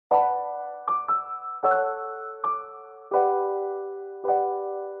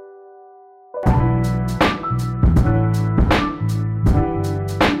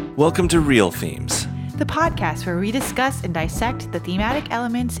Welcome to Real Themes, the podcast where we discuss and dissect the thematic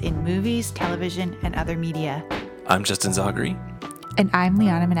elements in movies, television, and other media. I'm Justin Zagri. And I'm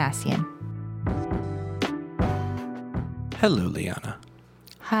Liana Manassian. Hello, Liana.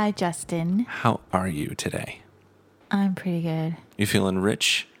 Hi, Justin. How are you today? I'm pretty good. You feeling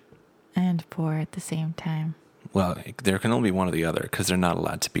rich? And poor at the same time. Well, there can only be one or the other because they're not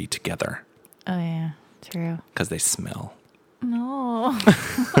allowed to be together. Oh, yeah. True. Because they smell. No.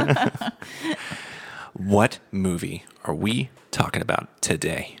 What movie are we talking about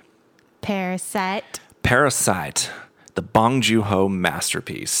today? Parasite. Parasite, the Bong Joon-ho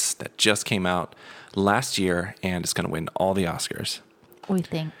masterpiece that just came out last year and is going to win all the Oscars. We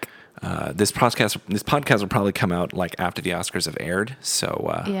think. This podcast will probably come out like after the Oscars have aired,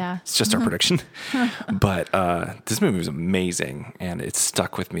 so yeah. It's just our prediction. But this movie was amazing, and it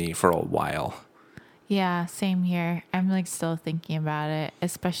stuck with me for a while. Yeah, same here. I'm like still thinking about it,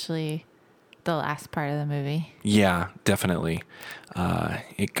 especially the last part of the movie. Yeah, definitely.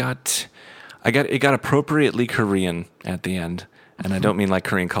 It got appropriately Korean at the end, and I don't mean like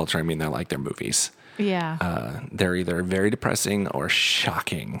Korean culture. I mean they're like their movies. Yeah. They're either very depressing or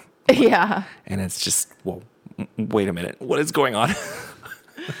shocking. Yeah. And it's just, well, wait a minute, what is going on?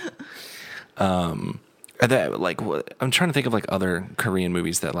 I'm trying to think of like other Korean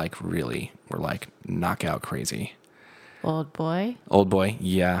movies that like really were like knockout crazy. Old Boy. Old Boy,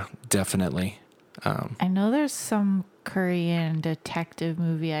 yeah, definitely. I know there's some Korean detective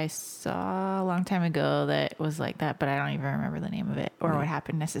movie I saw a long time ago that was like that, but I don't even remember the name of it or what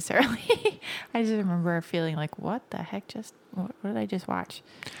happened necessarily. I just remember feeling like, what the heck? What did I just watch?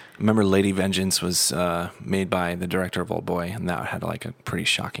 Remember Lady Vengeance was made by the director of Old Boy, and that had like a pretty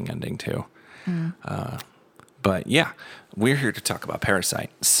shocking ending too. But yeah, we're here to talk about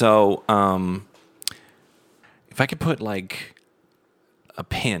Parasite. So if I could put like a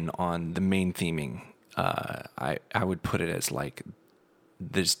pin on the main theming, I would put it as like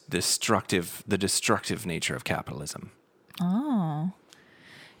the destructive nature of capitalism. Oh,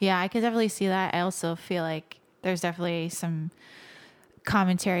 yeah, I could definitely see that. I also feel like there's definitely some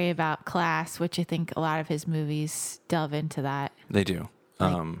commentary about class, which I think a lot of his movies delve into that. They do.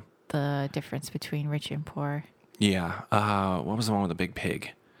 Like the difference between rich and poor. Yeah. What was the one with the big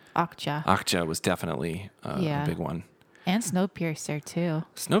pig? Okja. Okja was definitely a big one. And Snowpiercer too.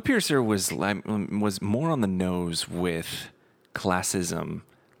 Snowpiercer was more on the nose with classism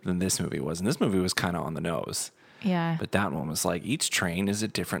than this movie was, and this movie was kind of on the nose. Yeah. But that one was like each train is a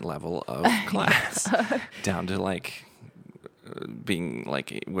different level of class, down to like being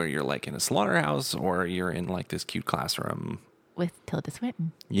like where you're like in a slaughterhouse or you're in like this cute classroom with Tilda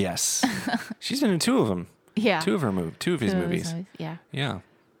Swinton. Yes, she's been in two of them. Yeah, two of his movies. Yeah.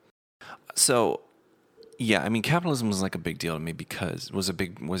 So, yeah, I mean, capitalism was like a big deal to me because was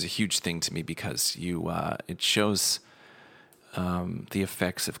a huge thing to me because it shows the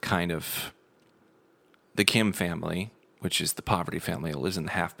effects of kind of the Kim family, which is the poverty family that lives in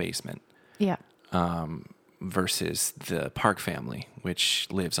the half basement. Yeah. Versus the Park family, which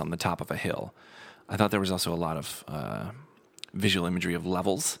lives on the top of a hill. I thought there was also a lot of visual imagery of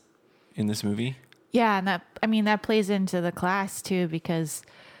levels in this movie. Yeah, and that plays into the class too, because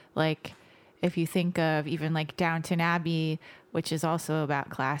like if you think of even like Downton Abbey, which is also about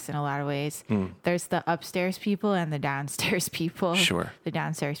class in a lot of ways, there's the upstairs people and the downstairs people. Sure. The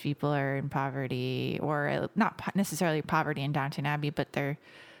downstairs people are in poverty, or not necessarily poverty in Downton Abbey, but they're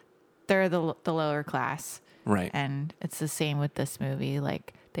the lower class. Right. And it's the same with this movie.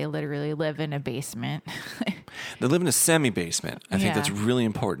 Like they literally live in a basement. They live in a semi-basement. I think that's really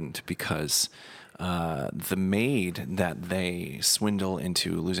important because the maid that they swindle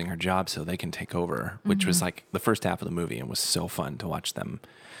into losing her job so they can take over, which was like the first half of the movie and was so fun to watch them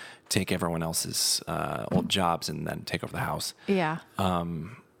take everyone else's old jobs and then take over the house. Yeah.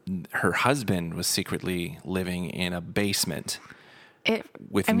 Her husband was secretly living in a basement. It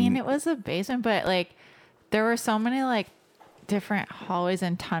was a basement, but like there were so many like different hallways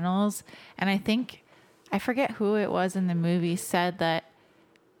and tunnels, and I forget who it was in the movie said that,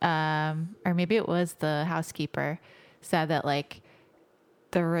 or maybe it was the housekeeper said that like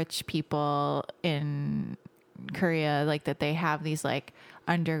the rich people in Korea, like that they have these like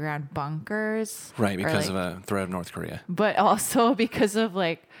underground bunkers, right? Because of a threat of North Korea, but also because of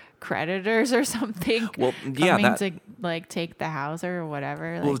like creditors or something. Well, yeah, coming to like take the house or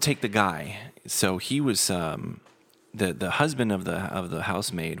whatever. Well, take the guy. So he was the husband of the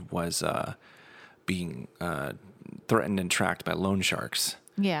housemaid was being threatened and tracked by loan sharks.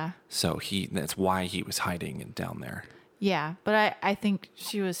 Yeah. So that's why he was hiding down there. Yeah, but I think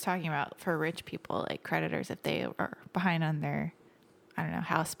she was talking about for rich people, like creditors, if they are behind on their I don't know,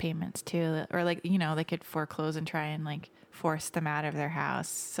 house payments too, or like, you know, they could foreclose and try and like force them out of their house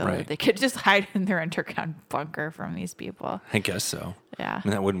so that they could just hide in their underground bunker from these people. I guess so. Yeah. I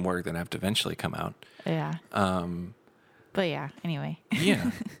mean, that wouldn't work. They'd have to eventually come out. Yeah. But yeah, anyway.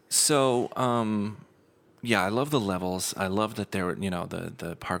 Yeah. So, yeah, I love the levels. I love that there were, you know,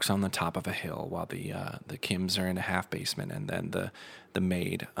 the park's on the top of a hill while the Kims are in a half basement, and then the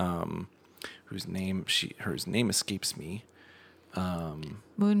maid, whose name escapes me.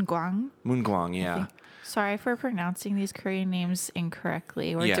 Moon Guang. Moon Guang, yeah. Sorry for pronouncing these Korean names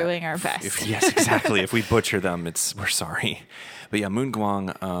incorrectly. We're doing our best. Yes, exactly. If we butcher them, we're sorry. But yeah, Moon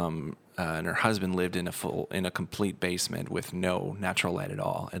Guang and her husband lived in a complete basement with no natural light at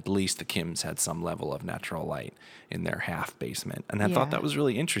all. At least the Kims had some level of natural light in their half basement, and I thought that was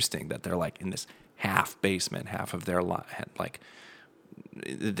really interesting that they're like in this half basement, half of their like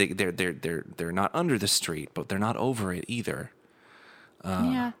they're not under the street, but they're not over it either.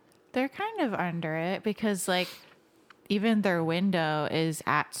 Yeah, they're kind of under it because like even their window is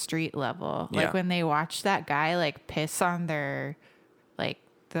at street level. Like when they watch that guy like piss on their like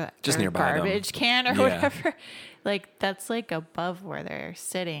just their nearby garbage can or whatever, like that's like above where they're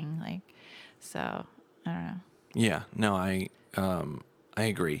sitting. Like, so I don't know. Yeah, no, I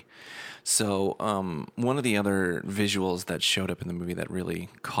agree. So one of the other visuals that showed up in the movie that really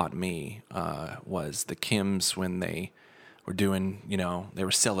caught me was the Kims when they were doing, you know, they were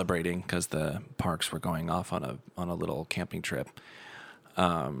celebrating because the parks were going off on a little camping trip.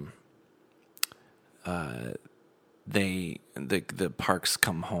 The parks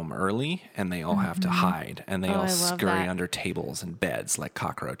come home early and they all have to hide, and they all scurry under tables and beds like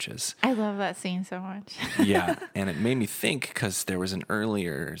cockroaches. I love that scene so much. Yeah, and it made me think because there was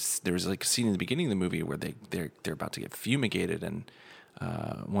like a scene in the beginning of the movie where they're about to get fumigated, and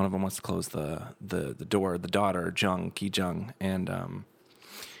one of them wants to close the door. The daughter, Ki Jung, and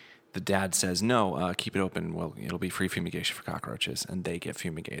the dad says, "No, keep it open. Well, it'll be free fumigation for cockroaches," and they get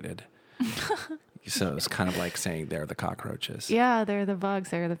fumigated. So it's kind of like saying they're the cockroaches. Yeah, they're the bugs.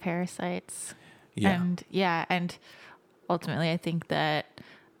 They're the parasites. Yeah. And ultimately, I think that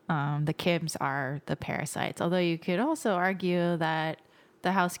the Kims are the parasites. Although you could also argue that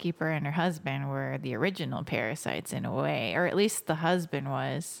the housekeeper and her husband were the original parasites in a way, or at least the husband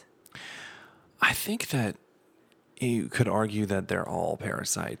was. I think that you could argue that they're all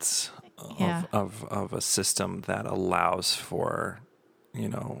parasites of a system that allows for, you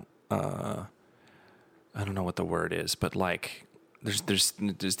know, I don't know what the word is, but like there's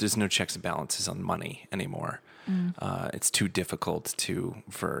no checks and balances on money anymore. It's too difficult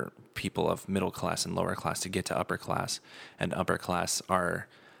for people of middle class and lower class to get to upper class, and upper class are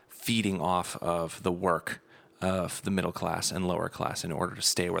feeding off of the work of the middle class and lower class in order to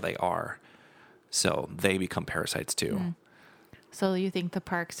stay where they are. So they become parasites too. So you think the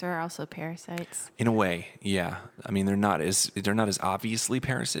parks are also parasites? In a way, yeah. I mean, they're not as obviously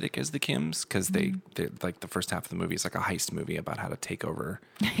parasitic as the Kims because they're like the first half of the movie is like a heist movie about how to take over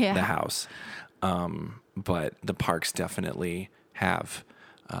the house. But the parks definitely have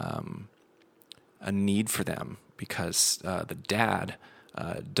a need for them because the dad,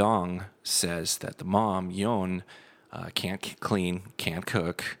 Dong, says that the mom, Yeon, can't clean, can't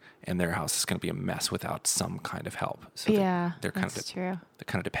cook, and their house is going to be a mess without some kind of help. So they're kind of true. They're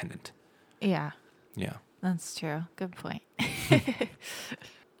kind of dependent. Yeah. Yeah. That's true. Good point.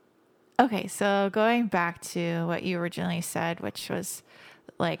 Okay, so going back to what you originally said, which was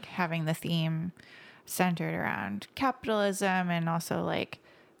like having the theme centered around capitalism and also like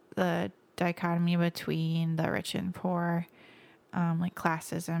the dichotomy between the rich and poor, like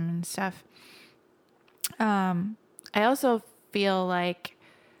classism and stuff. I also feel like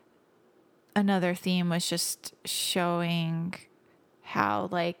another theme was just showing how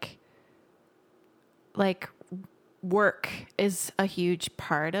like work is a huge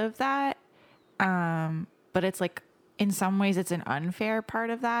part of that. But it's like, in some ways it's an unfair part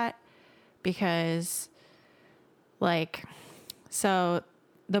of that because like, so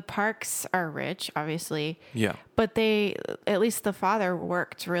the Parks are rich, obviously. Yeah. But at least the father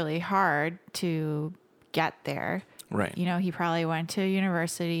worked really hard to get there. Right. You know, he probably went to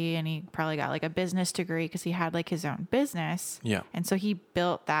university and he probably got like a business degree because he had like his own business. Yeah. And so he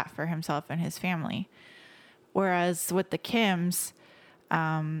built that for himself and his family. Whereas with the Kims,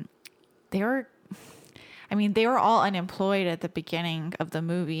 they were all unemployed at the beginning of the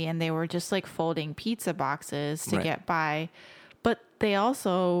movie and they were just like folding pizza boxes to get by. But they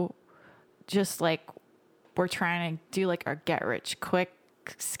also just like were trying to do like a get rich quick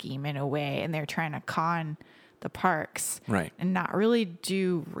scheme in a way. And they're trying to con the parks. Right. And not really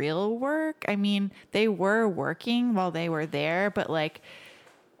do real work. I mean, they were working while they were there, but like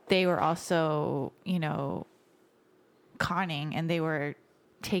they were also, you know, conning, and they were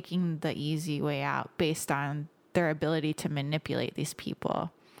taking the easy way out based on their ability to manipulate these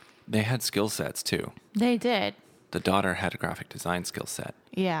people. They had skill sets too. They did. The daughter had a graphic design skill set.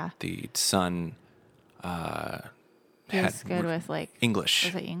 Yeah. The son he was good with like English.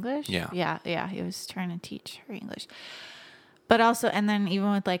 Was it English? Yeah. Yeah. He was trying to teach her English. But also, and then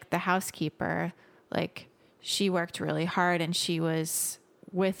even with like the housekeeper, like she worked really hard, and she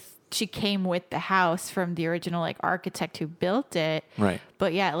came with the house from the original like architect who built it. Right.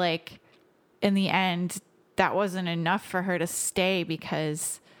 But yeah, like in the end, that wasn't enough for her to stay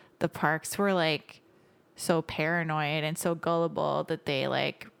because the Parks were like so paranoid and so gullible that they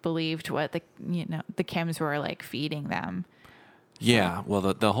like believed what the Kims were like feeding them. Yeah, well,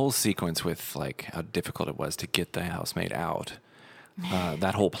 the whole sequence with like how difficult it was to get the housemaid out,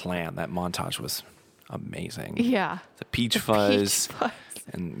 that whole plan, that montage was amazing. Yeah, the peach fuzz,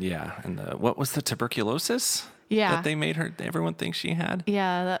 and what was the tuberculosis? Yeah, that they made everyone think she had.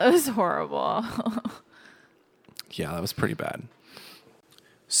 Yeah, that was horrible. Yeah, that was pretty bad.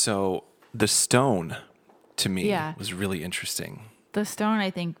 So the stone, to me, was really interesting. The stone, I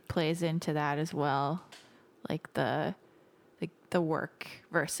think, plays into that as well, like the work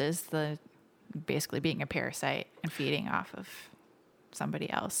versus the basically being a parasite and feeding off of somebody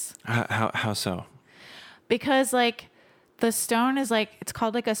else. How so? Because like the stone is like, it's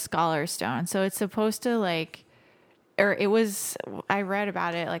called like a scholar stone, so it's supposed to like, or it was, I read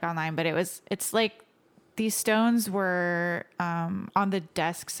about it like online, but it's like these stones were on the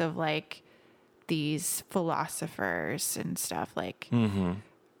desks of like these philosophers and stuff. Like,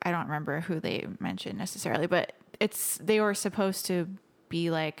 I don't remember who they mentioned necessarily, but they were supposed to be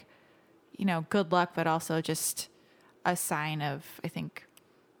like, you know, good luck, but also just a sign of, I think,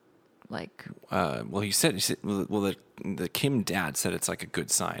 like. Well, he said the Kim dad said it's like a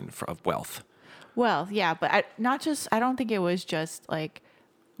good sign of wealth. Well, yeah, but I don't think it was just like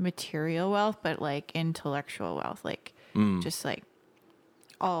material wealth, but like intellectual wealth, like just like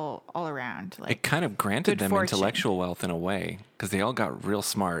all around. Like, it kind of granted them fortune. Intellectual wealth in a way, because they all got real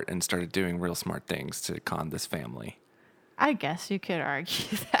smart and started doing real smart things to con this family. I guess you could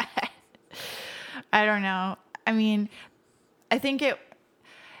argue that. I don't know. I mean, I think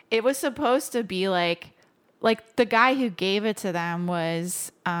it was supposed to be like the guy who gave it to them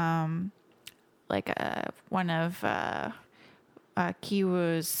was like one of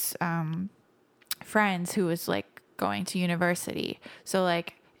Kiwoo's friends who was like going to university. So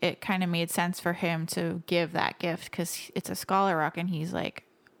like it kind of made sense for him to give that gift because it's a scholar rock, and he's like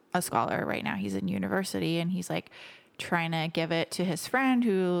a scholar right now. He's in university, and he's like trying to give it to his friend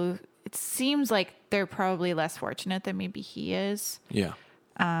who it seems like they're probably less fortunate than maybe he is. Yeah.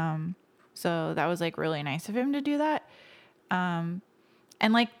 So that was like really nice of him to do that. And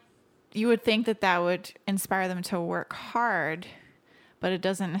like you would think that would inspire them to work hard, but it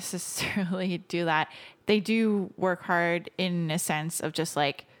doesn't necessarily do that. They do work hard in a sense of just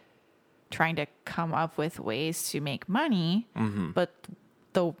like trying to come up with ways to make money, but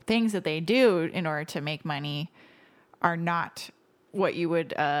the things that they do in order to make money are not what you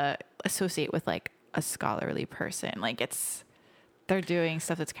would associate with like a scholarly person. Like they're doing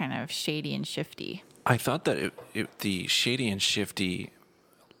stuff that's kind of shady and shifty. I thought that the shady and shifty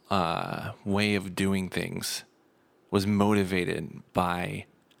way of doing things was motivated by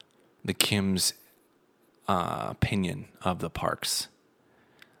the Kim's opinion of the Parks.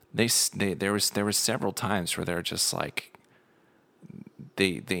 There was several times where they're just like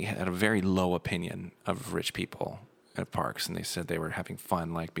they had a very low opinion of rich people at Parks, and they said they were having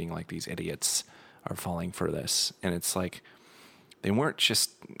fun, like being like these idiots are falling for this, and it's like they weren't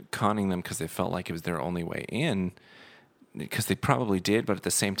just conning them because they felt like it was their only way in, because they probably did, but at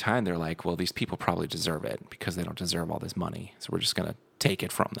the same time they're like, well, these people probably deserve it because they don't deserve all this money, so we're just gonna take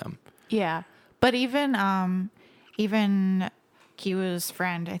it from them. Yeah, but even Kiwoo's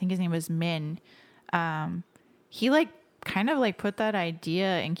friend, I think his name was Min, he like kind of like put that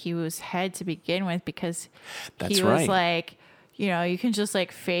idea in Kiwoo's head to begin with, because he was like, you know, you can just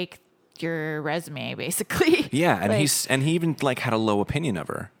like fake your resume basically. Yeah, and like, he even like had a low opinion of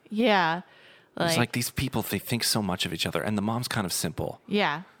her. Yeah. It's like these people, they think so much of each other, and the mom's kind of simple.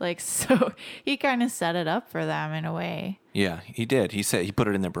 Yeah, like, so he kind of set it up for them in a way. Yeah, he did. He said he put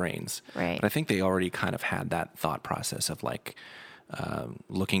it in their brains. Right. But I think they already kind of had that thought process of like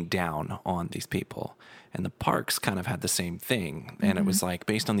looking down on these people. And the Parks kind of had the same thing. And it was like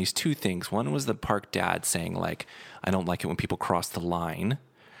based on these two things. One was the Park dad saying like, I don't like it when people cross the line.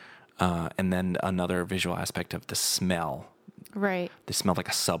 And then another visual aspect of the smell. Right. They smelled like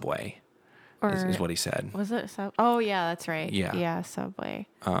a Subway. Is what he said. Was it Oh yeah, that's right. Yeah. Yeah, Subway.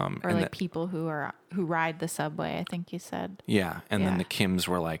 Or like people who ride the Subway, I think you said. Yeah. And then the Kims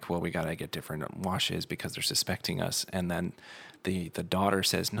were like, well, we got to get different washes because they're suspecting us. And then the daughter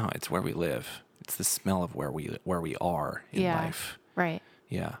says, no, it's where we live. It's the smell of where we are in life. Right.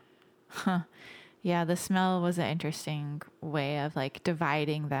 Yeah. Huh. Yeah, the smell was an interesting way of like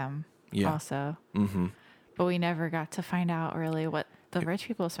dividing them also. Mm-hmm. But we never got to find out really what the rich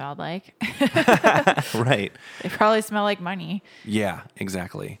people smelled like. Right. They probably smell like money. Yeah,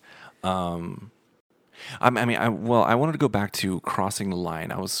 exactly. I wanted to go back to crossing the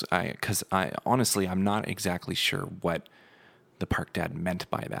line. Because honestly, I'm not exactly sure what the park dad meant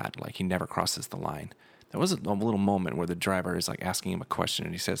by that. Like, he never crosses the line. There was a little moment where the driver is like asking him a question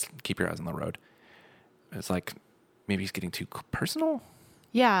and he says, keep your eyes on the road. It's like, maybe he's getting too personal.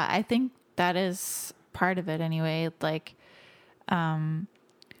 Yeah, I think that is part of it anyway. Like,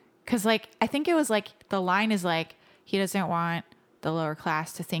 cause like, I think it was like, the line is like, he doesn't want the lower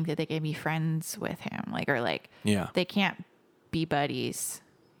class to think that they can be friends with him. Like, or like, they can't be buddies,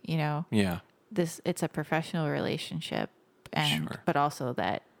 you know? Yeah. It's a professional relationship but also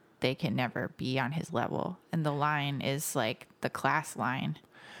that they can never be on his level. And the line is like the class line.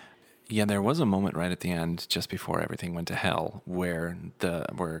 Yeah, there was a moment right at the end, just before everything went to hell, where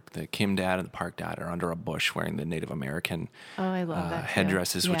the Kim dad and the park dad are under a bush wearing the Native American I love that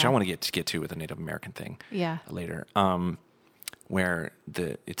headdresses, which I want to get to with the Native American thing later. Where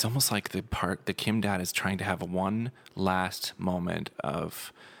it's almost like the Kim dad is trying to have one last moment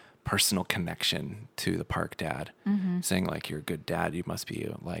of personal connection to the park dad, saying like, you're a good dad, you must be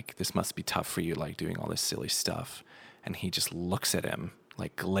like, this must be tough for you, like doing all this silly stuff. And he just looks at him,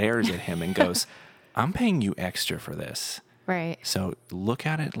 like glares at him and goes, I'm paying you extra for this. Right. So look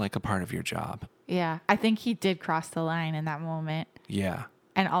at it like a part of your job. Yeah. I think he did cross the line in that moment. Yeah.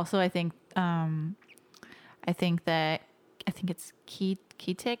 And also I think it's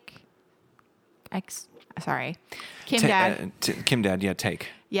Keetik. Sorry. Kim dad. Kim dad. Yeah. Take.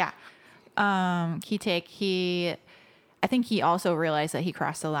 Yeah. Keetik. I think he also realized that he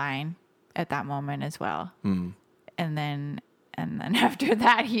crossed the line at that moment as well. Mm. And then after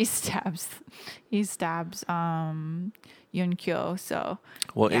that, he stabs Yunkyo. So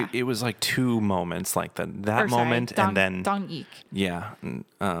it was like two moments, like that moment and then Dong-ik. Yeah,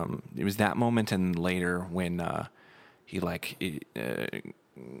 it was that moment and later when he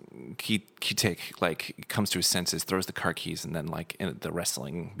Keetik like comes to his senses, throws the car keys, and then like in the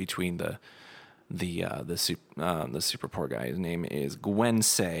wrestling between the super poor guy. His name is Gwen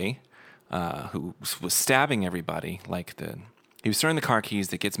Sei, who was stabbing everybody. He was throwing the car keys,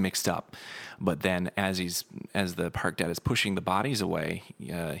 that gets mixed up, but then as the park dad is pushing the bodies away,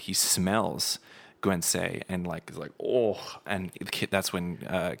 he smells Gwen Sei and is like, oh, and that's when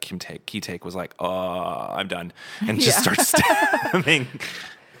Keetik was like, oh, I'm done, and just starts stabbing.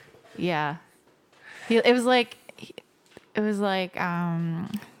 Yeah, it was like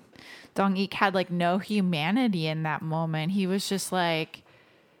Dong-ik had like no humanity in that moment. He was just like,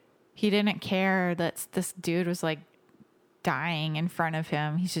 he didn't care that this dude was like dying in front of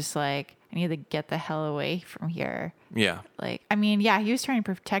him. He's just like, I need to get the hell away from here. Yeah. Like, I mean, yeah, he was trying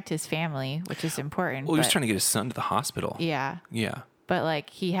to protect his family, which is important. Well, he was trying to get his son to the hospital. Yeah. Yeah. But like,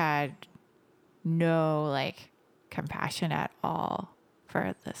 he had no like compassion at all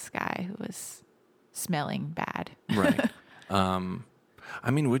for this guy who was smelling bad. Right. I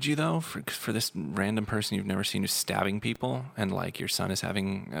mean, would you though, for this random person you've never seen who's stabbing people and like your son is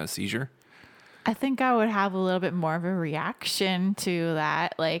having a seizure? I think I would have a little bit more of a reaction to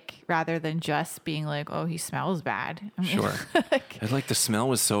that, like rather than just being like, "Oh, he smells bad." I mean, sure. Like the smell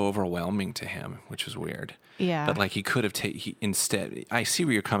was so overwhelming to him, which was weird. Yeah. But like he could have instead. I see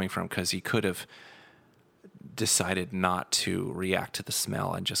where you're coming from, because he could have decided not to react to the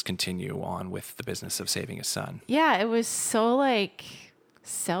smell and just continue on with the business of saving his son. Yeah, it was so like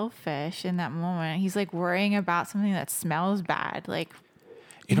selfish in that moment. He's like worrying about something that smells bad, like.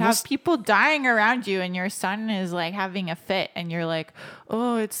 You have people dying around you and your son is like having a fit and you're like,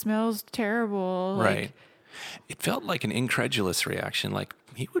 oh, it smells terrible. Right. Like, it felt like an incredulous reaction. Like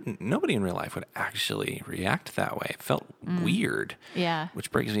nobody in real life would actually react that way. It felt weird. Yeah.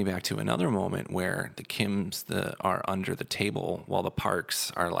 Which brings me back to another moment where the Kims are under the table while the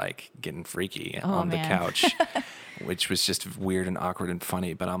Parks are like getting freaky on the couch, which was just weird and awkward and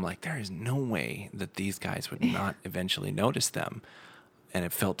funny. But I'm like, there is no way that these guys would not eventually notice them. And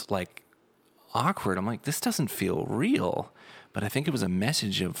it felt like awkward. I'm like, this doesn't feel real. But I think it was a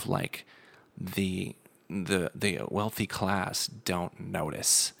message of like the the wealthy class don't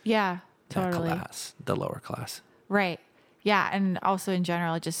notice. Yeah, totally. That class, the lower class. Right. Yeah, and also in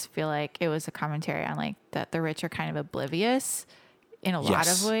general, I just feel like it was a commentary on like that the rich are kind of oblivious in a lot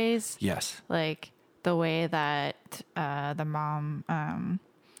of ways. Yes. Like the way that the mom,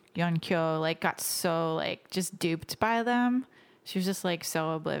 Yeon-kyo, like got so like just duped by them. She was just like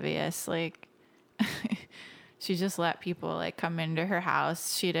so oblivious. Like she just let people like come into her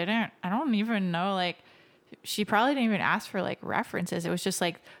house. I don't even know, like she probably didn't even ask for like references. It was just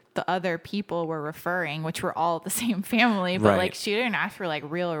like the other people were referring, which were all the same family, but like she didn't ask for like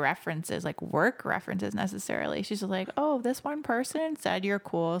real references, like work references necessarily. She's just like, oh, this one person said you're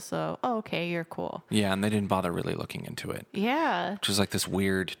cool, so okay, you're cool. Yeah, and they didn't bother really looking into it. Yeah. Which is like this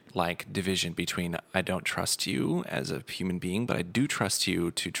weird like division between I don't trust you as a human being, but I do trust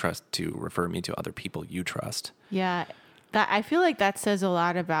you to refer me to other people you trust. Yeah. That I feel like that says a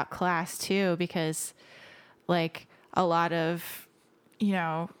lot about class too, because like a lot of, you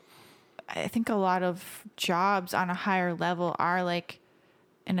know, I think a lot of jobs on a higher level are like,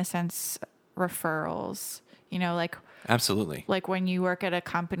 in a sense, referrals, you know, like. Absolutely. Like when you work at a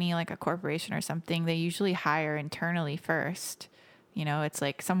company, like a corporation or something, they usually hire internally first. You know, it's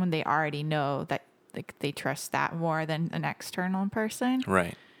like someone they already know that like they trust that more than an external person.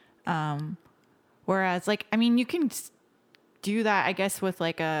 Right. Whereas like, I mean, you can do that, I guess, with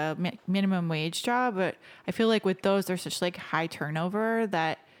like a minimum wage job, but I feel like with those, there's such like high turnover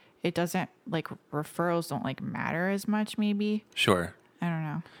that it doesn't like referrals don't like matter as much, maybe. Sure. I don't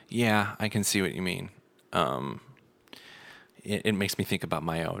know. Yeah, I can see what you mean. It makes me think about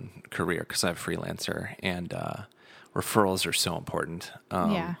my own career because I'm a freelancer and referrals are so important.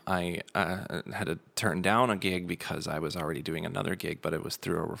 Yeah. I had to turn down a gig because I was already doing another gig, but it was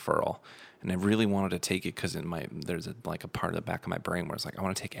through a referral. And I really wanted to take it because there's a part of the back of my brain where it's like, I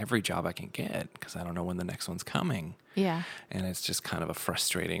want to take every job I can get because I don't know when the next one's coming. Yeah. And it's just kind of a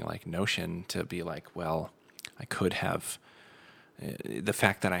frustrating like notion to be like, well, I could have the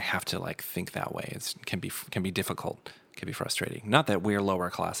fact that I have to like think that way can be difficult, can be frustrating. Not that we're lower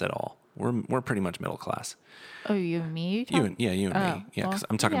class at all. We're pretty much middle class. Oh, you and me? You and me. Yeah, because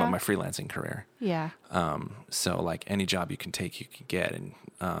I'm talking about my freelancing career. Yeah. So like any job you can take, you can get, and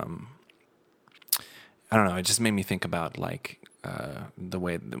I don't know. It just made me think about like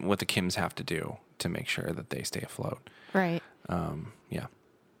what the Kims have to do to make sure that they stay afloat. Right. Yeah.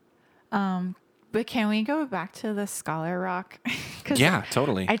 But can we go back to the Scholar Rock? Yeah,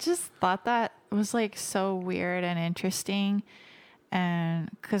 totally. I just thought that was like so weird and interesting, and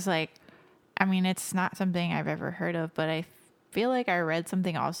because like, I mean, it's not something I've ever heard of, but I feel like I read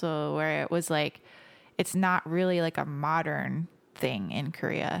something also where it was like, it's not really like a modern thing in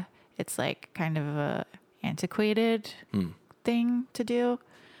Korea. It's like kind of a antiquated thing to do.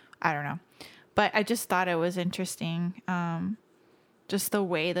 I don't know. But I just thought it was interesting. Just the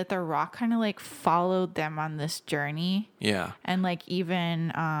way that the rock kind of like followed them on this journey. Yeah. And like even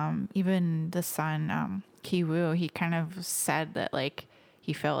the son, Ki-woo, he kind of said that like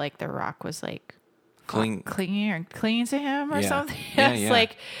he felt like the rock was like clinging to him or something. It's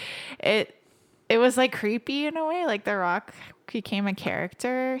like it was like creepy in a way, like the rock became a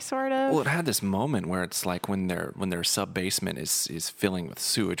character sort of. Well, it had this moment where it's like when their sub basement is filling with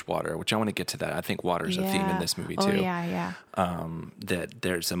sewage water, which I want to get to that. I think water's a theme in this movie too. Oh yeah. That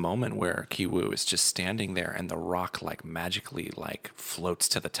there's a moment where Ki-woo is just standing there and the rock like magically like floats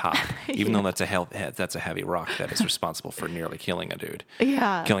to the top, even though that's a heavy rock that is responsible for nearly killing a dude.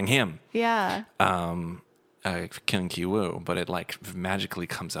 Yeah. Killing him. Yeah. Killing Ki-woo, but it like magically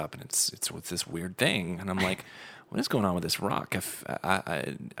comes up and it's with this weird thing, and I'm like, what is going on with this rock? If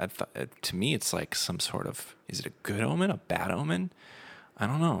I thought, to me, it's like some sort of, is it a good omen, a bad omen? I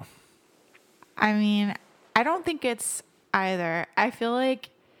don't know. I mean, I don't think it's either. I feel like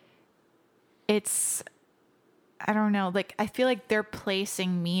it's, I don't know, like I feel like they're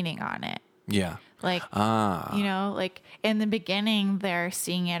placing meaning on it. Yeah. Like, you know, like in the beginning, they're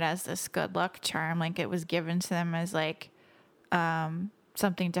seeing it as this good luck charm. Like it was given to them as like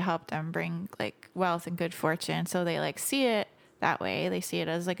something to help them bring like wealth and good fortune. So they like see it that way. They see it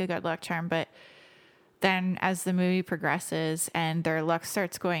as like a good luck charm. But then as the movie progresses and their luck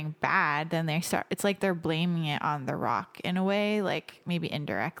starts going bad, then it's like they're blaming it on the rock in a way, like maybe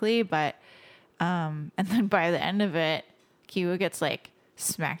indirectly. But, and then by the end of it, Ki-woo gets like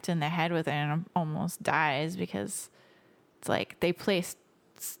smacked in the head with it and almost dies because it's like they placed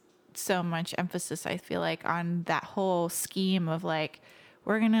so much emphasis, I feel like, on that whole scheme of like,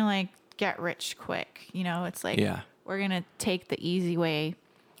 we're gonna like get rich quick, you know. It's like we're gonna take the easy way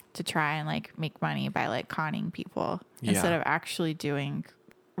to try and like make money by like conning people instead of actually doing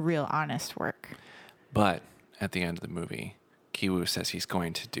real honest work. But at the end of the movie, Ki-woo says he's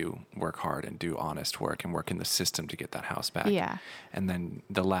going to work hard and do honest work and work in the system to get that house back. Yeah. And then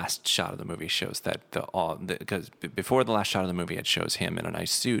the last shot of the movie shows that because before the last shot of the movie, it shows him in a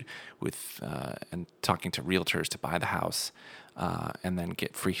nice suit with and talking to realtors to buy the house, and then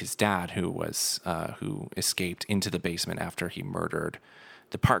free his dad who escaped into the basement after he murdered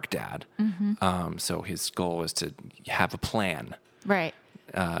the Park dad. Mm-hmm. So his goal was to have a plan. Right.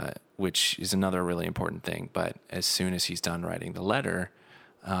 Which is another really important thing. But as soon as he's done writing the letter,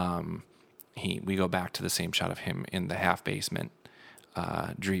 we go back to the same shot of him in the half basement,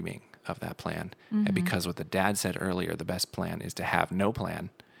 dreaming of that plan. Mm-hmm. And because what the dad said earlier, the best plan is to have no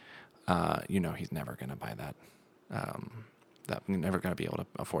plan. He's never going to buy that. Never going to be able to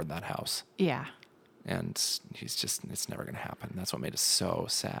afford that house. Yeah. And it's never going to happen. That's what made it so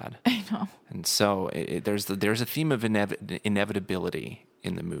sad. I know. And so there's a theme of inevitability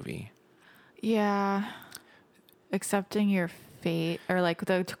in the movie. Yeah. Accepting your fate, or like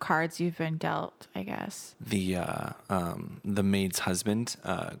the cards you've been dealt, I guess. The maid's husband,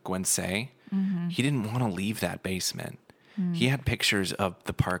 Gwen Sei, mm-hmm. he didn't want to leave that basement. Mm. He had pictures of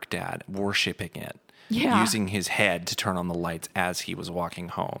the Park dad worshiping it, using his head to turn on the lights as he was walking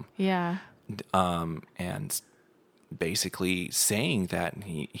home. Yeah. And basically saying that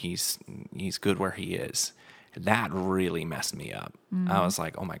he's good where he is. That really messed me up. Mm-hmm. I was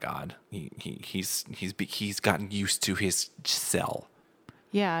like, oh my God, he's gotten used to his cell.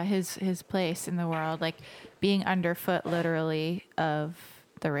 Yeah, his place in the world, like being underfoot literally of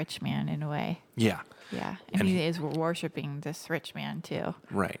the rich man in a way. Yeah. Yeah. And he is worshiping this rich man too.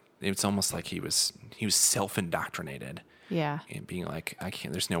 Right. It's almost like he was self-indoctrinated. Yeah. And being like,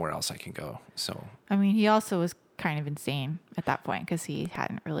 there's nowhere else I can go. So, I mean, he also was kind of insane at that point because he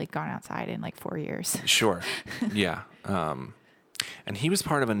hadn't really gone outside in like 4 years. Sure. Yeah. And he was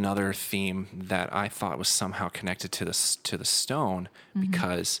part of another theme that I thought was somehow connected to the stone, mm-hmm.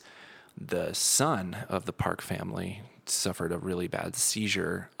 because the son of the Park family suffered a really bad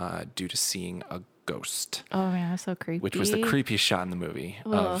seizure due to seeing a ghost. Oh man, that's so creepy. Which was the creepiest shot in the movie.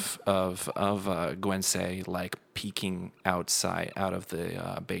 Ugh. of Gwen Sei like peeking out of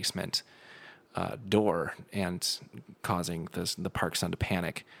the basement door and causing the Park son to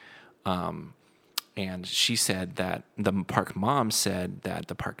panic. And she said that the Park mom said that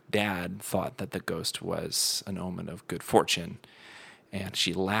the Park dad thought that the ghost was an omen of good fortune, and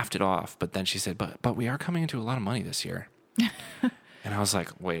she laughed it off. But then she said, "But we are coming into a lot of money this year." And I was like,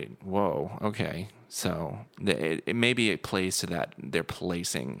 "Wait, whoa, okay." So maybe it plays to that they're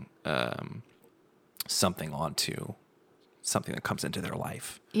placing something onto something that comes into their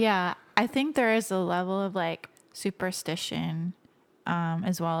life. Yeah, I think there is a level of like superstition,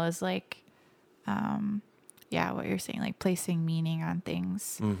 as well as like, what you're saying, like placing meaning on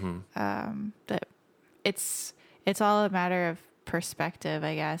things. Mm-hmm. That it's all a matter of perspective,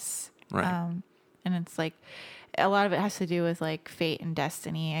 I guess. Right. And it's like a lot of it has to do with like fate and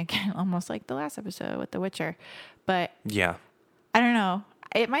destiny. Again, almost like the last episode with The Witcher. But yeah, I don't know.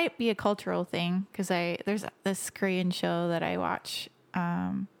 It might be a cultural thing because there's this Korean show that I watch,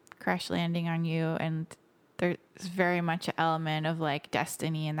 Crash Landing on You, and there's very much an element of like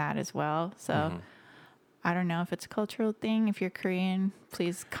destiny in that as well. So mm-hmm. I don't know if it's a cultural thing. If you're Korean,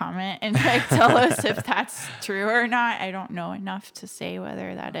 please comment and like tell us if that's true or not. I don't know enough to say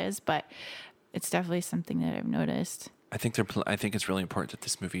whether that is, but it's definitely something that I've noticed. I think it's really important that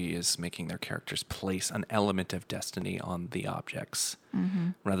this movie is making their characters place an element of destiny on the objects,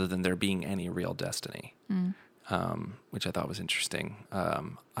 mm-hmm. rather than there being any real destiny, which I thought was interesting.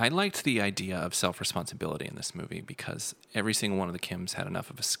 I liked the idea of self-responsibility in this movie because every single one of the Kims had enough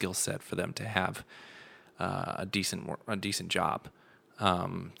of a skill set for them to have a decent job.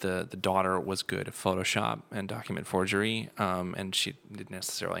 The daughter was good at Photoshop and document forgery, and she didn't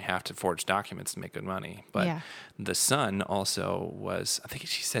necessarily have to forge documents to make good money. But the son also was, I think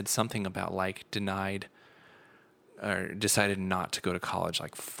she said something about like denied or decided not to go to college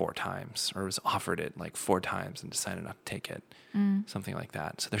like 4 times, or was offered it like 4 times and decided not to take it. Something like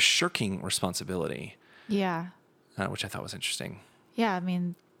that. So they're shirking responsibility. Yeah. Which I thought was interesting. Yeah, I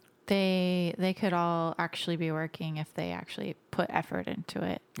mean, they could all actually be working if they actually put effort into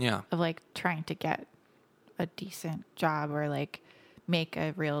it. Yeah. Of like trying to get a decent job or like make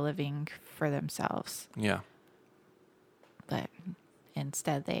a real living for themselves. Yeah. But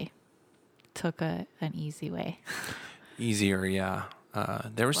instead they took an easy way. Easier, yeah.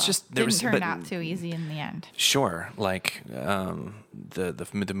 There was didn't turn out too easy in the end. Sure, like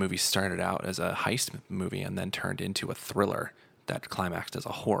the movie started out as a heist movie and then turned into a thriller that climaxed as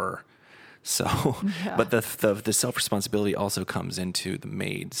a horror. So, but the self-responsibility also comes into the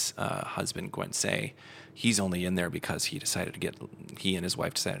maid's husband, Gwen Say. He's only in there because he and his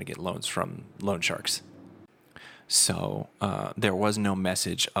wife decided to get loans from loan sharks. So there was no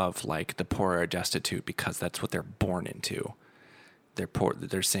message of like the poor are destitute because that's what they're born into. They're poor.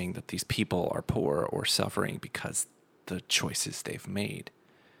 They're saying that these people are poor or suffering because the choices they've made.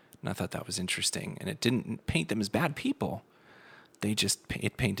 And I thought that was interesting. And it didn't paint them as bad people.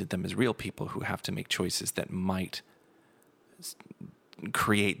 It painted them as real people who have to make choices that might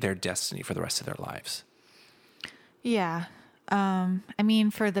create their destiny for the rest of their lives. Yeah. I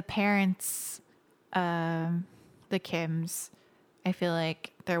mean, for the parents, the Kims, I feel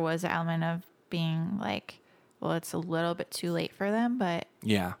like there was an element of being like, well, it's a little bit too late for them, but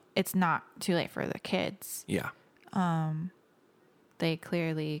yeah, it's not too late for the kids. Yeah. They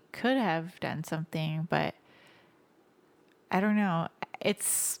clearly could have done something, but I don't know. I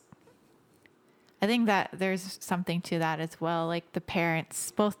think that there's something to that as well. Like the parents,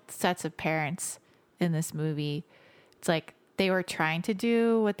 both sets of parents in this movie, it's like they were trying to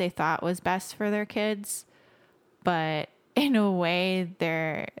do what they thought was best for their kids, but in a way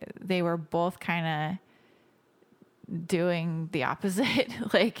they were both kind of doing the opposite.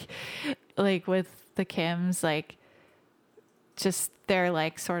 like with the Kims, like just their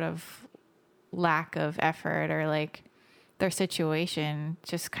like sort of lack of effort or like their situation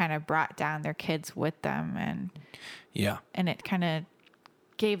just kind of brought down their kids with them, and it kind of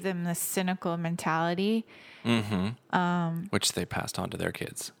gave them this cynical mentality, which they passed on to their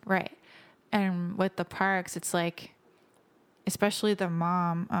kids, right? And with the Parks, it's like, especially the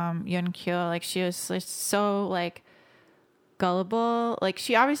mom, Yun Kyo, like she was so like gullible. Like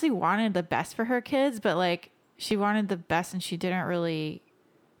she obviously wanted the best for her kids, but like she wanted the best, and she didn't really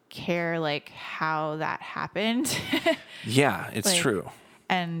care like how that happened. Yeah, it's like, true.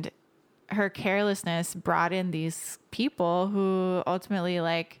 And her carelessness brought in these people who ultimately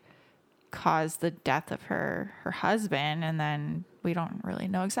like caused the death of her husband, and then we don't really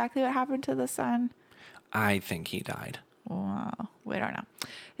know exactly what happened to the son. I think he died. Well, we don't know.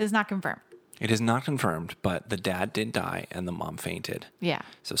 It is not confirmed. It is not confirmed, but the dad did die and the mom fainted. Yeah.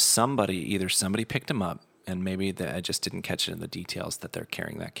 So either somebody picked him up, and maybe I just didn't catch it in the details that they're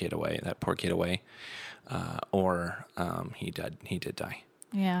carrying that poor kid away, or he did die.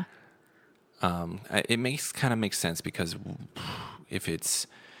 Yeah. It makes sense because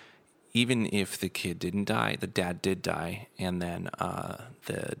even if the kid didn't die, the dad did die, and then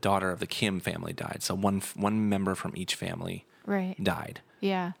the daughter of the Kim family died. So one member from each family died.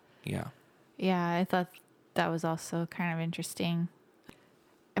 Yeah. Yeah. Yeah, I thought that was also kind of interesting.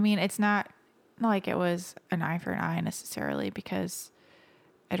 I mean, it's not like it was an eye for an eye necessarily, because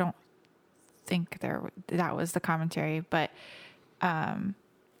I don't think that was the commentary, but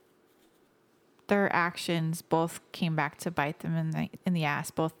their actions both came back to bite them in the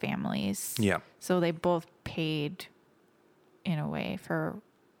ass, both families. Yeah. So they both paid in a way for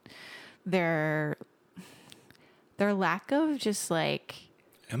their lack of just like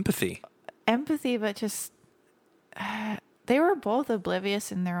empathy, but just they were both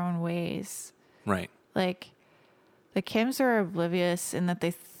oblivious in their own ways. Right. Like the Kims are oblivious in that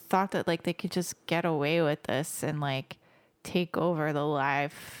they thought that like they could just get away with this and like take over the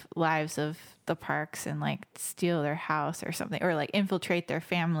lives of the Parks and like steal their house or something, or like infiltrate their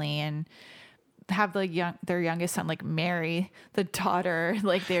family and have their youngest son like marry the daughter.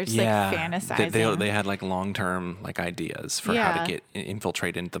 Like they're just like fantasizing. They had like long-term like ideas for how to get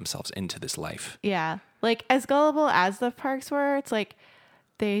infiltrated themselves into this life. Yeah. Like as gullible as the Parks were, it's like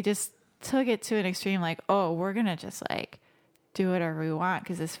they just took it to an extreme, like, oh, we're gonna just like do whatever we want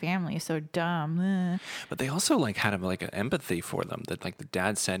because this family is so dumb. But they also like had like an empathy for them. That like the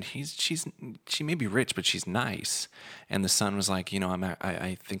dad said she may be rich, but she's nice, and the son was like,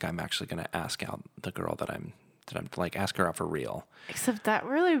 I think I'm actually gonna ask out the girl that I'm like ask her out for real. Except that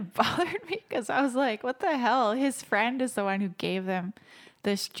really bothered me because I was like, what the hell? His friend is the one who gave them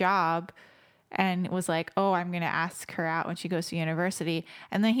this job. And was like, oh, I'm going to ask her out when she goes to university.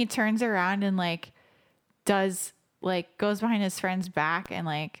 And then he turns around and like goes behind his friend's back and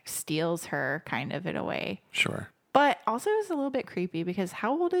like steals her kind of in a way. Sure. But also it was a little bit creepy because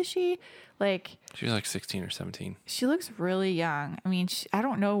how old is she? Like she was like 16 or 17. She looks really young. I mean, I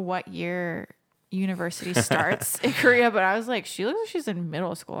don't know what year university starts in Korea, but I was like, she looks like she's in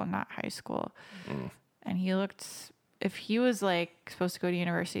middle school and not high school. And he looked... If he was like supposed to go to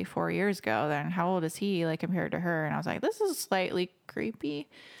university 4 years ago, then how old is he like compared to her? And I was like, this is slightly creepy.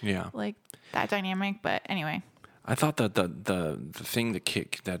 Yeah. Like that dynamic. But anyway. I thought that the thing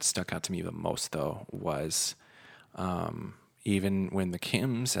that stuck out to me the most though was, even when the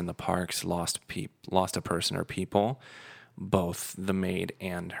Kims and the Parks lost a person or people, both the maid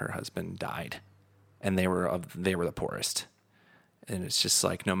and her husband died, and they were the poorest. And it's just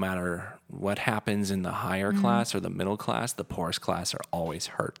like, no matter what happens in the higher class or the middle class, the poorest class are always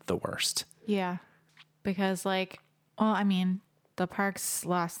hurt the worst. Yeah. Because the Parks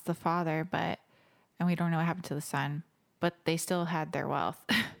lost the father, and we don't know what happened to the son, but they still had their wealth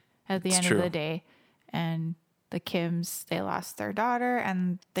at the end of the day. And the Kims, they lost their daughter,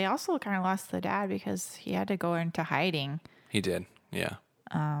 and they also kind of lost the dad because he had to go into hiding. He did. Yeah.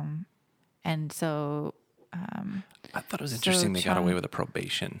 And so, I thought it was interesting they got away with a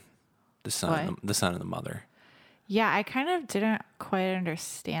probation. The son and the mother. Yeah, I kind of didn't quite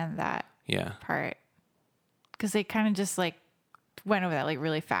understand that part. Because they kind of just like went over that like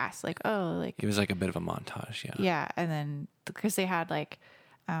really fast. Like, oh, like. It was like a bit of a montage, yeah. Yeah, and then because they had like,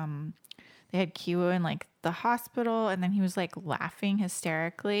 they had Kiwoo in like the hospital, and then he was like laughing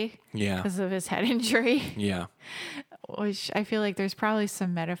hysterically. Yeah. Because of his head injury. Yeah. Which I feel like there's probably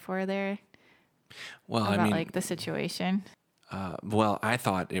some metaphor there. Well, about like the situation. Well, I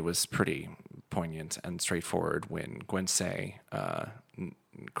thought it was pretty poignant and straightforward when Gwen-sei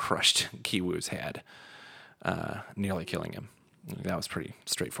crushed Kiwoo's head, nearly killing him. That was pretty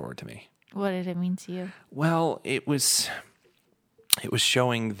straightforward to me. What did it mean to you? Well, it was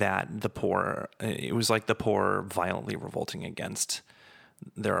showing that it was like the poor violently revolting against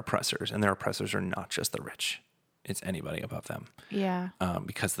their oppressors, and their oppressors are not just the rich. It's anybody above them. Yeah.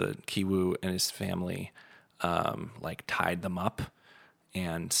 Because the Kiwoo and his family, like tied them up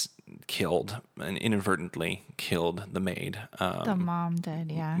and inadvertently killed the maid. The mom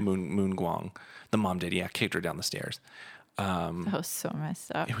did, yeah. Moon Guang. The mom did, yeah. Kicked her down the stairs. That was so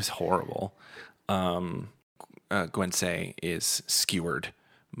messed up. It was horrible. Gwen-sei is skewered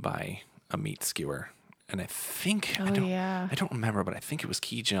by a meat skewer. And I think, I don't remember, but I think it was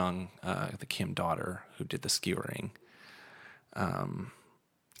Ki Jung, the Kim daughter, who did the skewering.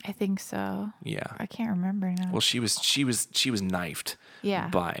 I think so. Yeah. I can't remember now. Well, she was knifed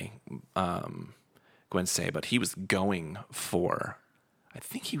by Gwen-sei, but he was going for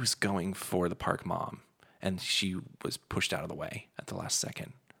the Park mom, and she was pushed out of the way at the last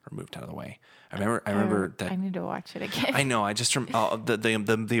second, or moved out of the way. I remember that. I need to watch it again. I know. I just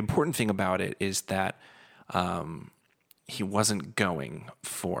the important thing about it is that he wasn't going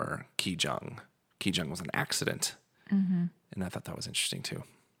for Ki Jung. Ki Jung was an accident, and I thought that was interesting too.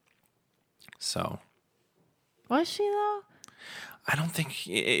 So, was she though? I don't think.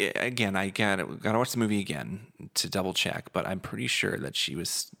 Again, I gotta watch the movie again to double check, but I'm pretty sure that she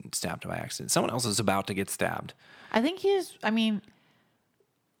was stabbed by accident. Someone else is about to get stabbed. I think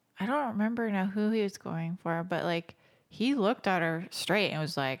I don't remember now who he was going for, but like he looked at her straight and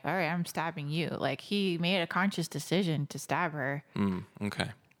was like, "All right, I'm stabbing you." Like he made a conscious decision to stab her.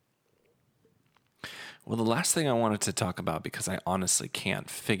 Okay. Well, the last thing I wanted to talk about, because I honestly can't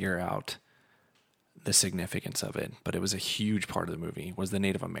figure out the significance of it, but it was a huge part of the movie, was the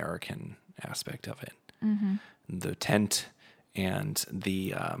Native American aspect of it. Mm-hmm. The tent and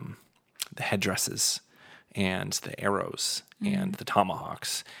the headdresses and the arrows and the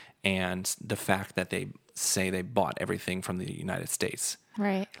tomahawks and the fact that they say they bought everything from the United States.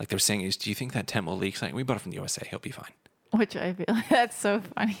 Right. Like they're saying, do you think that tent will leak? Like, we bought it from the USA. He'll be fine. Which I feel like that's so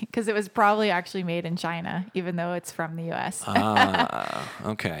funny because it was probably actually made in China, even though it's from the US.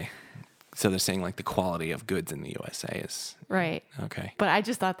 Okay. So they're saying like the quality of goods in the USA is right. Okay. But I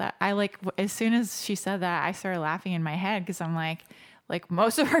just thought that as soon as she said that, I started laughing in my head because I'm like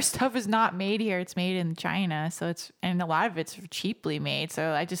most of our stuff is not made here. It's made in China. And a lot of it's cheaply made.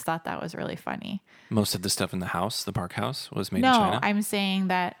 So I just thought that was really funny. Most of the stuff in the house, the Park house, was made in China? No, I'm saying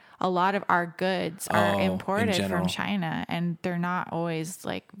that a lot of our goods are imported from China and they're not always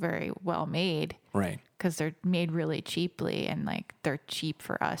like very well made. Right. Because they're made really cheaply and like they're cheap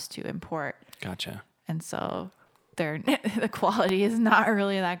for us to import. Gotcha. And so the quality is not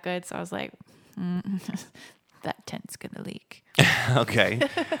really that good. So I was like, that tent's gonna leak. Okay.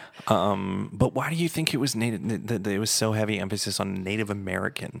 But why do you think it was that it was so heavy emphasis on Native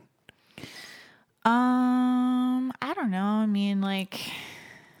American? I don't know. I mean, a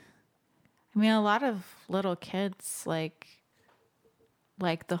lot of little kids like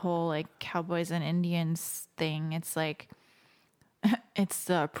the whole like cowboys and Indians thing. It's like it's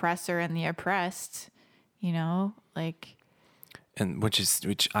the oppressor and the oppressed, like. And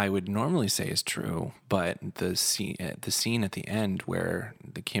which I would normally say is true, but the scene at the end where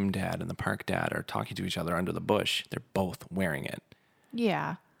the Kim dad and the Park dad are talking to each other under the bush, they're both wearing it.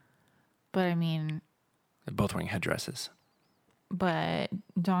 Yeah, but I mean, they're both wearing headdresses. But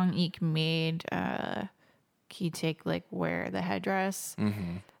Dong Ik made Ki-taek like wear the headdress.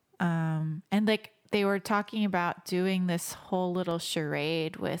 Mm-hmm. And like they were talking about doing this whole little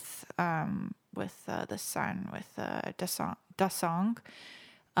charade with the son, with Dasong,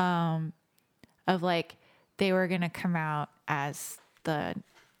 of like they were gonna come out as the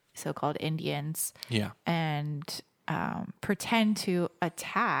so-called Indians, and pretend to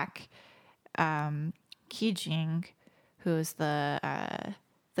attack Ki-jing, who's the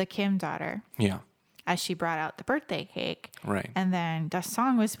Kim daughter. Yeah. As she brought out the birthday cake. Right. And then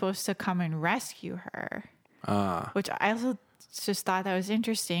Dasong was supposed to come and rescue her. Which I also just thought that was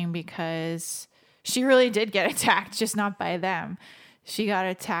interesting because she really did get attacked, just not by them. She got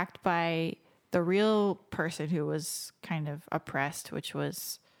attacked by the real person who was kind of oppressed, which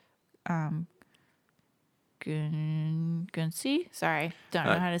was Gunsi? Sorry, don't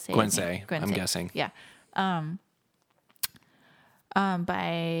know how to say it. Guinse, I'm guessing. Yeah.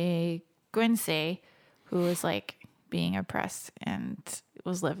 By Guinse, who was like being oppressed and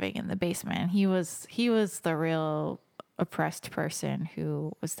was living in the basement. He was the real oppressed person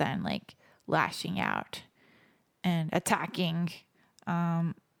who was then like lashing out and attacking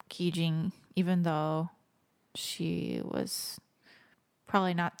Ki-jing, even though she was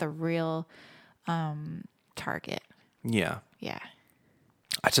probably not the real target. Yeah. Yeah.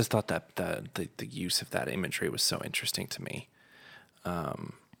 I just thought that the use of that imagery was so interesting to me.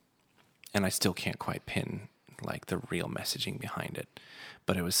 And I still can't quite pin like the real messaging behind it,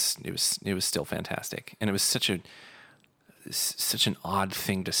 but it was still fantastic, and it was such an odd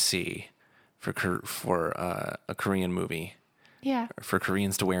thing to see for a Korean movie. Yeah. For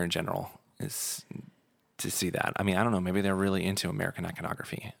Koreans to wear in general is to see that. I mean, I don't know. Maybe they're really into American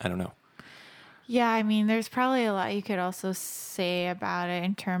iconography. I don't know. Yeah, I mean, there's probably a lot you could also say about it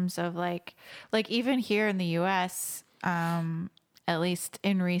in terms of like even here in the U.S. At least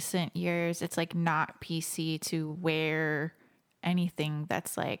in recent years, it's like not PC to wear anything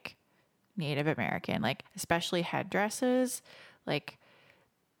that's like Native American, like especially headdresses. Like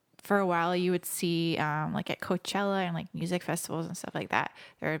for a while you would see like at Coachella and like music festivals and stuff like that,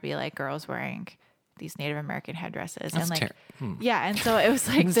 there would be like girls wearing these Native American headdresses. That's and like, yeah. And so it was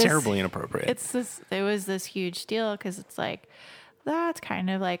like it's terribly inappropriate. It was this huge deal because it's like, that's kind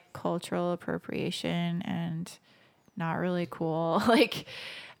of like cultural appropriation and not really cool. Like,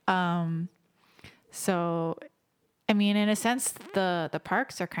 so, I mean, in a sense, the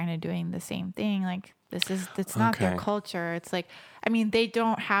parks are kind of doing the same thing. Like it's not their culture. It's like, I mean, they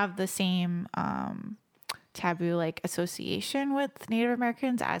don't have the same, taboo like association with Native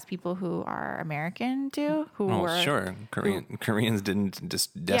Americans as people who are American do. Koreans didn't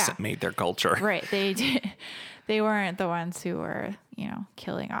just decimate their culture. Right. They did. They weren't the ones who were,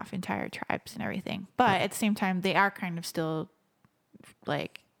 killing off entire tribes and everything. But at the same time, they are kind of still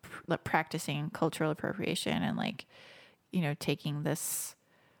like practicing cultural appropriation and like, taking this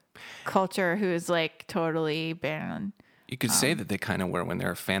culture who's like totally been. You could say that they kind of were when they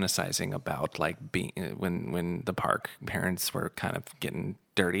were fantasizing about like being when the park parents were kind of getting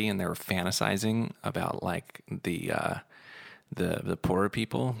dirty and they were fantasizing about like the poorer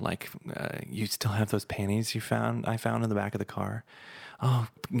people. Like you still have those panties I found in the back of the car. Oh,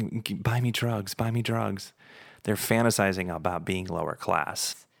 buy me drugs. They're fantasizing about being lower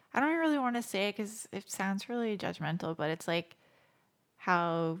class. I don't really want to say it because it sounds really judgmental, but it's like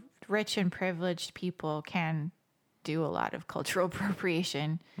how rich and privileged people can do a lot of cultural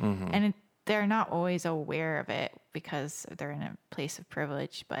appropriation, and they're not always aware of it because they're in a place of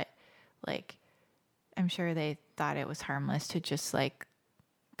privilege. But like, I'm sure they thought it was harmless to just like,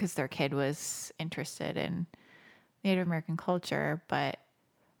 because their kid was interested in Native American culture, but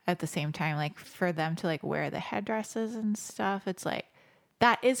at the same time, like for them to like wear the headdresses and stuff, it's like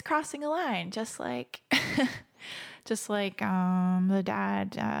that is crossing a line, just like the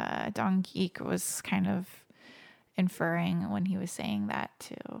dad Dong Geek was kind of inferring when he was saying that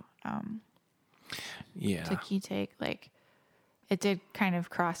to Ki-taek. Like it did kind of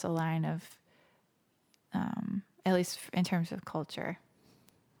cross a line of at least in terms of culture.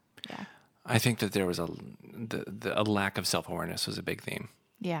 Yeah, I think that there was a lack of self-awareness was a big theme.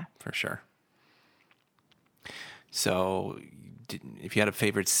 Yeah, for sure. So if you had a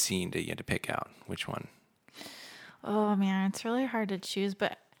favorite scene that you had to pick out, which one? Oh man, it's really hard to choose,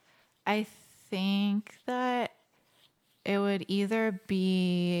 but I think that it would either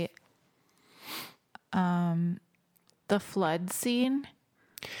be the flood scene.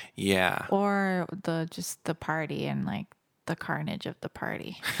 Yeah. Or the party and like the carnage of the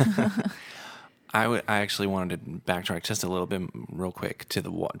party. I actually wanted to backtrack just a little bit real quick to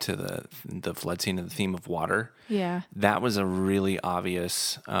the flood scene and the theme of water. Yeah. That was a really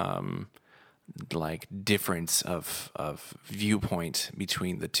obvious like difference of viewpoint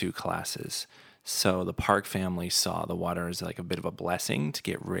between the two classes. So the Park family saw the water as like a bit of a blessing to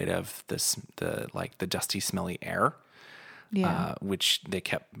get rid of the dusty, smelly air. Yeah. Which they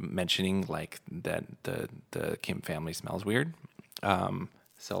kept mentioning, like that the Kim family smells weird.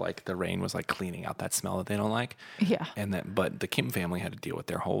 So like the rain was like cleaning out that smell that they don't like. Yeah. But the Kim family had to deal with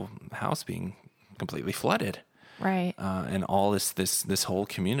their whole house being completely flooded. Right. And all this whole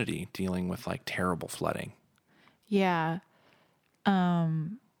community dealing with like terrible flooding. Yeah.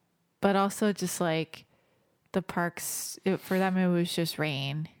 But also just like the Parks, for them, it was just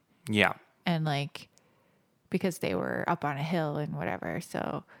rain. Yeah. And like, because they were up on a hill and whatever.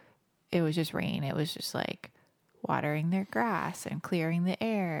 So it was just rain. It was just like watering their grass and clearing the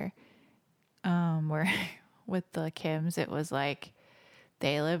air. Where with the Kims, it was like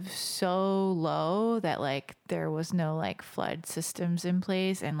they live so low that like there was no like flood systems in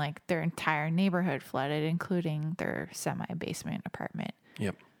place, and like their entire neighborhood flooded, including their semi-basement apartment.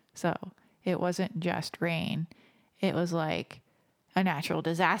 Yep. So it wasn't just rain. It was like a natural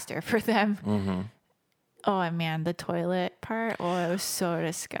disaster for them. Mm-hmm. Oh, man, the toilet part. Oh, it was so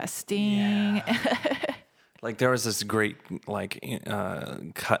disgusting. Yeah. Like there was this great like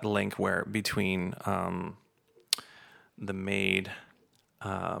cut link where between the maid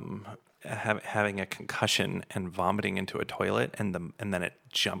having a concussion and vomiting into a toilet, and then it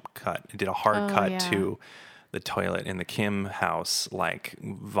it did a hard cut to the toilet in the Kim house, like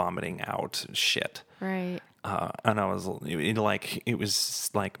vomiting out shit. Right. And it was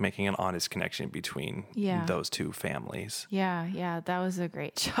like making an honest connection between those two families. Yeah, that was a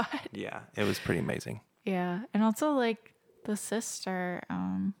great shot. Yeah, it was pretty amazing. Yeah, and also like the sister,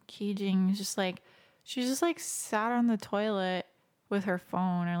 Kijing, she just like sat on the toilet with her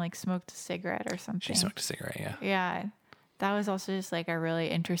phone or like smoked a cigarette or something. She smoked a cigarette, yeah. Yeah, that was also just like a really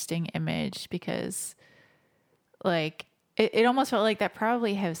interesting image, because like it almost felt like that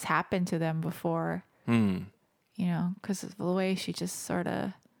probably has happened to them before. You know, because of the way she just sort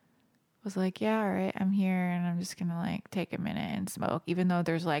of was like, yeah, all right, I'm here and I'm just gonna like take a minute and smoke, even though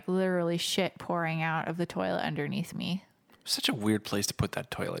there's like literally shit pouring out of the toilet underneath me. Such a weird place to put that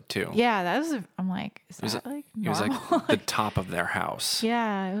toilet too. Yeah, I'm like, is that like normal? It was like the top of their house.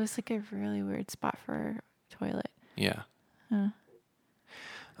 Yeah, it was like a really weird spot for a toilet. Yeah.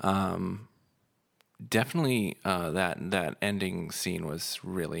 Definitely that ending scene was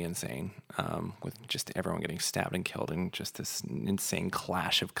really insane, with just everyone getting stabbed and killed, and just this insane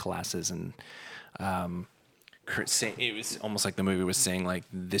clash of classes. And it was almost like the movie was saying, like,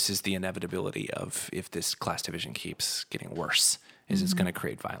 this is the inevitability of if this class division keeps getting worse, is it's going to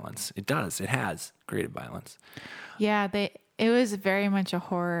create violence. It does. It has created violence. Yeah, it was very much a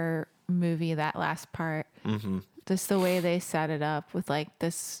horror movie, that last part. Mm-hmm. Just the way they set it up with like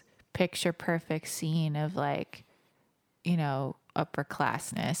this picture perfect scene of like, you know, upper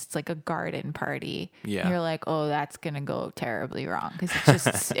classness. It's like a garden party. Yeah. And you're like, oh, that's going to go terribly wrong, because it's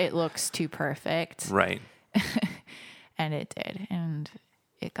just, it looks too perfect. Right. And it did. And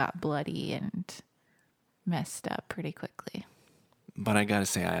it got bloody and messed up pretty quickly. But I got to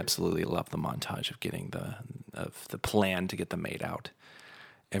say, I absolutely love the montage of getting the plan to get the maid out.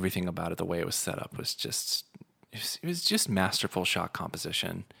 Everything about it, the way it was set up was just... It was just masterful shot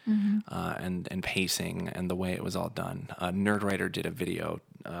composition, and pacing, and the way it was all done. Nerdwriter did a video.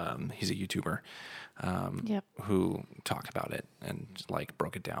 He's a YouTuber who talked about it and like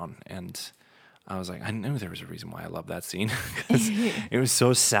broke it down. And I was like, I knew there was a reason why I love that scene, because it was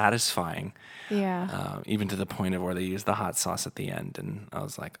so satisfying. Yeah. Even to the point of where they used the hot sauce at the end, and I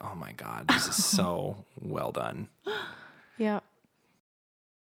was like, oh my God, this is so well done. Yeah.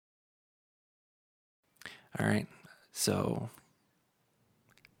 All right. So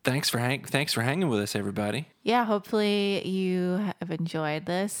thanks for hanging with us, everybody. Yeah, hopefully you have enjoyed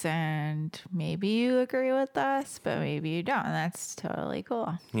this, and maybe you agree with us, but maybe you don't. That's totally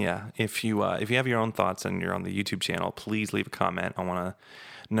cool. Yeah. If you have your own thoughts and you're on the YouTube channel, please leave a comment. I want to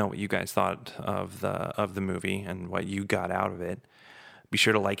know what you guys thought of the movie and what you got out of it. Be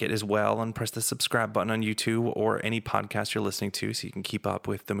sure to like it as well, and press the subscribe button on YouTube or any podcast you're listening to, so you can keep up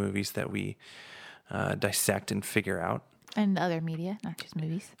with the movies that we dissect and figure out. And other media, not just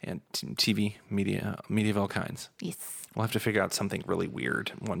movies. And TV, media of all kinds. Yes. We'll have to figure out something really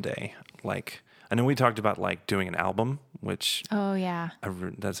weird one day. Like, I know we talked about like doing an album, which... Oh, yeah.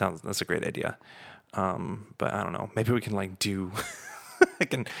 That's a great idea. But I don't know. Maybe we can like do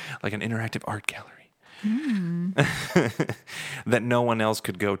like an interactive art gallery. That no one else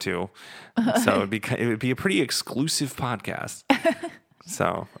could go to. So it would be a pretty exclusive podcast.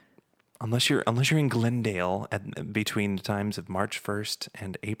 So... unless you're in Glendale between the times of March 1st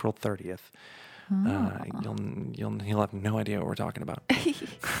and April 30th, you'll have no idea what we're talking about.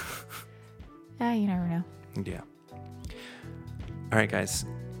 Yeah, you never know. Yeah. All right, guys.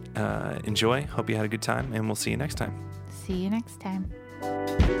 Enjoy. Hope you had a good time, and we'll see you next time. See you next time.